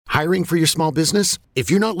Hiring for your small business?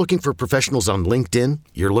 If you're not looking for professionals on LinkedIn,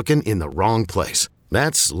 you're looking in the wrong place.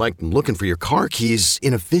 That's like looking for your car keys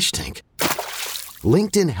in a fish tank.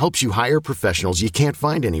 LinkedIn helps you hire professionals you can't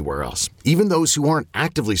find anywhere else, even those who aren't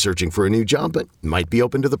actively searching for a new job but might be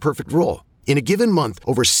open to the perfect role. In a given month,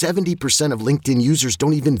 over 70% of LinkedIn users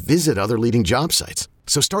don't even visit other leading job sites.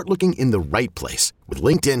 So start looking in the right place. With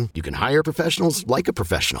LinkedIn, you can hire professionals like a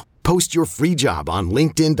professional. Post your free job on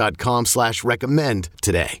linkedin.com/recommend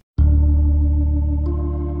today.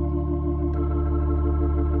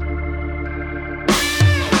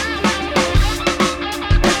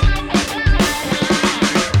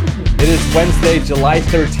 It is Wednesday, July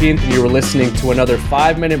 13th, and you are listening to another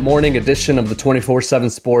 5-minute morning edition of the 24/7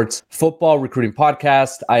 Sports Football Recruiting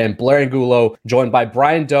Podcast. I am Blair Angulo, joined by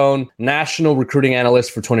Brian Doan, National Recruiting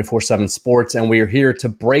Analyst for 24/7 Sports, and we are here to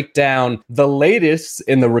break down the latest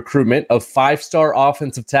in the recruitment of five-star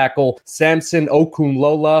offensive tackle Samson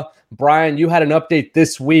Okunlola. Brian, you had an update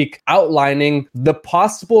this week outlining the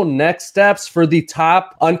possible next steps for the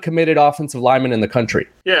top uncommitted offensive lineman in the country.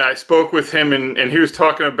 Yeah, I spoke with him and he was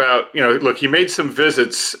talking about, look, he made some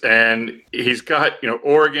visits and he's got,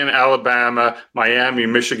 Oregon, Alabama, Miami,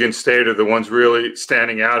 Michigan State are the ones really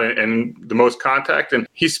standing out and the most contact. And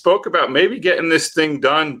he spoke about maybe getting this thing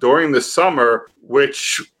done during the summer,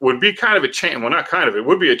 which would be kind of a change. Well, not kind of, it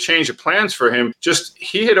would be a change of plans for him. Just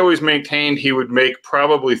he had always maintained he would make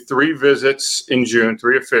probably 3 visits in June,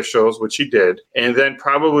 3 officials, which he did, and then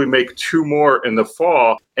probably make 2 more in the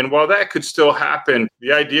fall. And while that could still happen,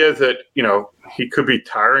 the idea that, he could be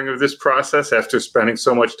tiring of this process after spending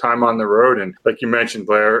so much time on the road. And like you mentioned,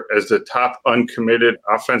 Blair, as the top uncommitted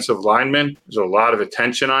offensive lineman, there's a lot of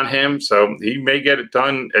attention on him. So he may get it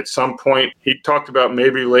done at some point. He talked about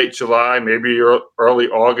maybe late July, maybe early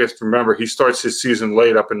August. Remember, he starts his season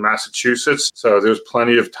late up in Massachusetts. So there's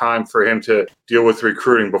plenty of time for him to deal with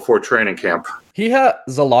recruiting before training camp. He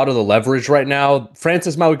has a lot of the leverage right now.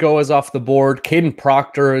 Francis Mauigoa is off the board. Caden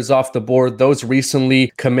Proctor is off the board. Those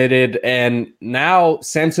recently committed. And now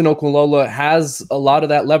Samson Okunlola has a lot of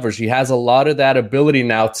that leverage. He has a lot of that ability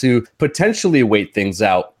now to potentially wait things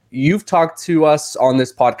out. You've talked to us on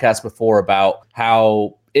this podcast before about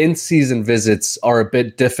how in-season visits are a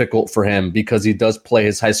bit difficult for him because he does play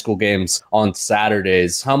his high school games on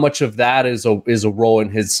Saturdays. How much of that is a role in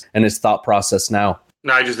his thought process now?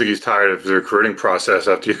 No, I just think he's tired of the recruiting process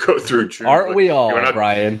after you go through June. Aren't we all,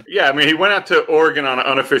 Brian? Yeah, I mean, he went out to Oregon on an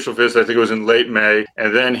unofficial visit. I think it was in late May.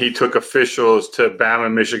 And then he took officials to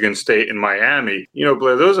Bama, Michigan State, and Miami.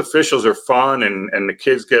 Blair, those officials are fun and the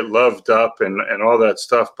kids get loved up and all that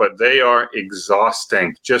stuff. But they are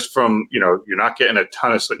exhausting just from, you're not getting a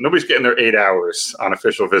ton of sleep. Nobody's getting their 8 hours on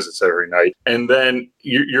official visits every night. And then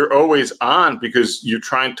you're always on because you're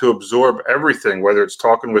trying to absorb everything, whether it's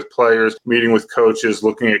talking with players, meeting with coaches,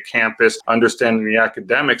 looking at campus, understanding the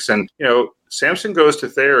academics. And, Samson goes to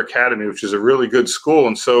Thayer Academy, which is a really good school.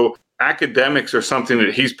 And so academics are something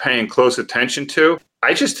that he's paying close attention to.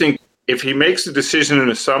 I just think if he makes a decision in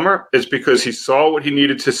the summer, it's because he saw what he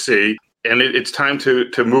needed to see. And it's time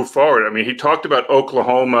to move forward. I mean, he talked about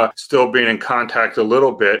Oklahoma still being in contact a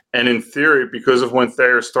little bit. And in theory, because of when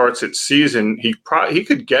Thayer starts its season, he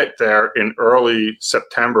could get there in early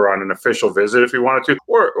September on an official visit if he wanted to,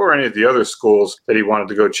 or any of the other schools that he wanted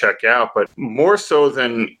to go check out. But more so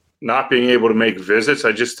than not being able to make visits,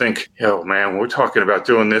 I just think, man, we're talking about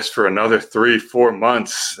doing this for another 3-4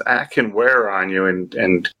 months. That can wear on you.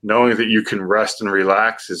 And knowing that you can rest and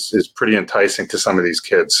relax is pretty enticing to some of these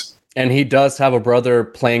kids. And he does have a brother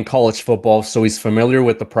playing college football, so he's familiar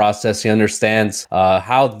with the process. He understands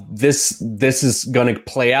how this is going to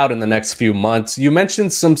play out in the next few months. You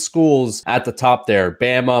mentioned some schools at the top there,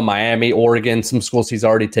 Bama, Miami, Oregon, some schools he's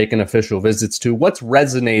already taken official visits to. What's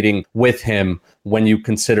resonating with him when you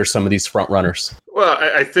consider some of these front runners? Well,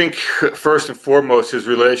 I think first and foremost, his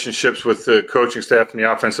relationships with the coaching staff and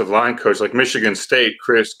the offensive line coach, like Michigan State,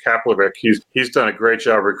 Chris Kaplevec, he's done a great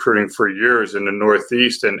job recruiting for years in the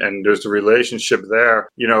Northeast, and there's a relationship there.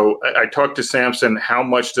 I talked to Samson, how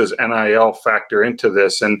much does NIL factor into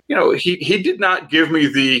this? And, he did not give me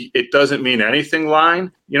the "it doesn't mean anything"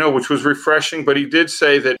 line, which was refreshing, but he did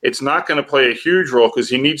say that it's not going to play a huge role because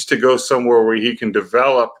he needs to go somewhere where he can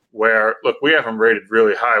develop. Where, look, we have him rated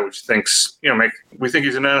really high, which thinks, we think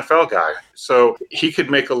he's an NFL guy. So he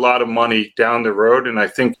could make a lot of money down the road, and I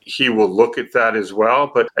think he will look at that as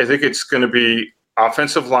well. But I think it's going to be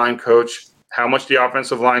offensive line coach, how much the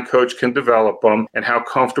offensive line coach can develop him and how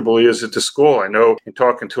comfortable he is at the school. I know in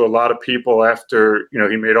talking to a lot of people after,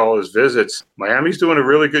 he made all his visits, Miami's doing a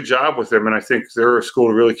really good job with him, and I think they're a school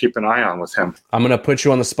to really keep an eye on with him. I'm going to put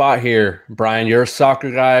you on the spot here, Brian. You're a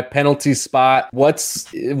soccer guy, penalty spot.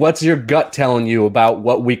 What's your gut telling you about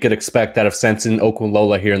what we could expect out of Samson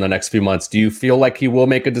Okunlola here in the next few months? Do you feel like he will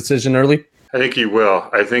make a decision early? I think he will.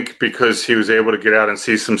 I think because he was able to get out and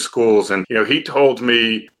see some schools. And, he told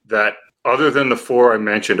me that other than the 4 I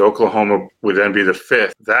mentioned, Oklahoma would then be the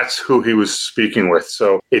 5th. That's who he was speaking with.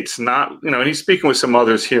 So it's not, and he's speaking with some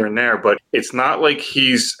others here and there, but it's not like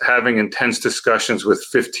he's having intense discussions with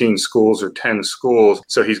 15 schools or 10 schools.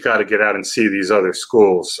 So he's got to get out and see these other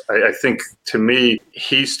schools. I think, to me,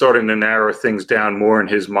 he's starting to narrow things down more in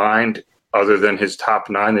his mind, other than his top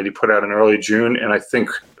 9 that he put out in early June. And I think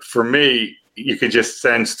for me, you could just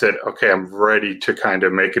sense that, okay, I'm ready to kind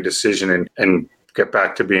of make a decision and get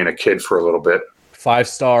back to being a kid for a little bit.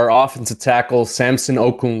 5-star offensive tackle Samson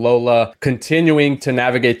Okunlola continuing to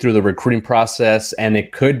navigate through the recruiting process, and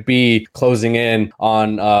it could be closing in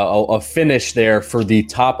on a finish there for the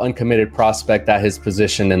top uncommitted prospect at his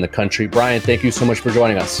position in the country. Brian, thank you so much for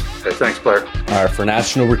joining us. Okay, thanks, Blair. All right, for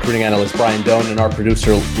national recruiting analyst Brian Doan and our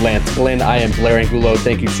producer Lance Glynn, I am Blair Angulo.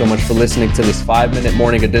 Thank you so much for listening to this 5-minute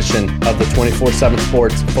morning edition of the 24/7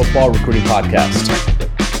 Sports Football Recruiting Podcast.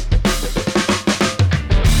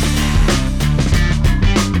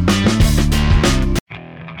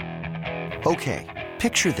 Okay,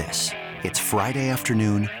 picture this. It's Friday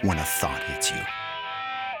afternoon when a thought hits you.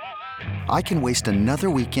 I can waste another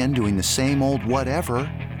weekend doing the same old whatever,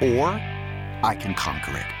 or I can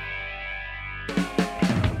conquer it.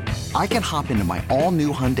 I can hop into my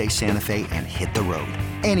all-new Hyundai Santa Fe and hit the road.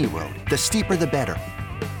 Any road. The steeper, the better.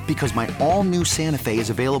 Because my all-new Santa Fe is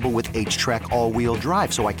available with H-Track all-wheel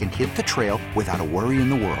drive, so I can hit the trail without a worry in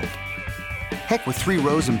the world. Heck, with 3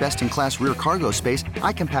 rows and best-in-class rear cargo space,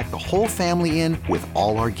 I can pack the whole family in with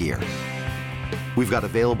all our gear. We've got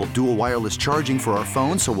available dual wireless charging for our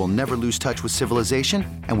phones, so we'll never lose touch with civilization,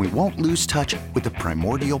 and we won't lose touch with the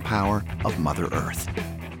primordial power of Mother Earth.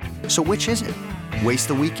 So which is it? Waste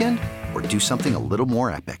the weekend or do something a little more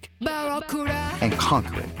epic? And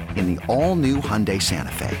conquer it in the all-new Hyundai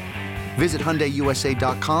Santa Fe. Visit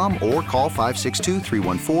HyundaiUSA.com or call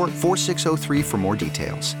 562-314-4603 for more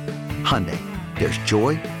details. Hyundai. There's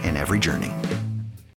joy in every journey.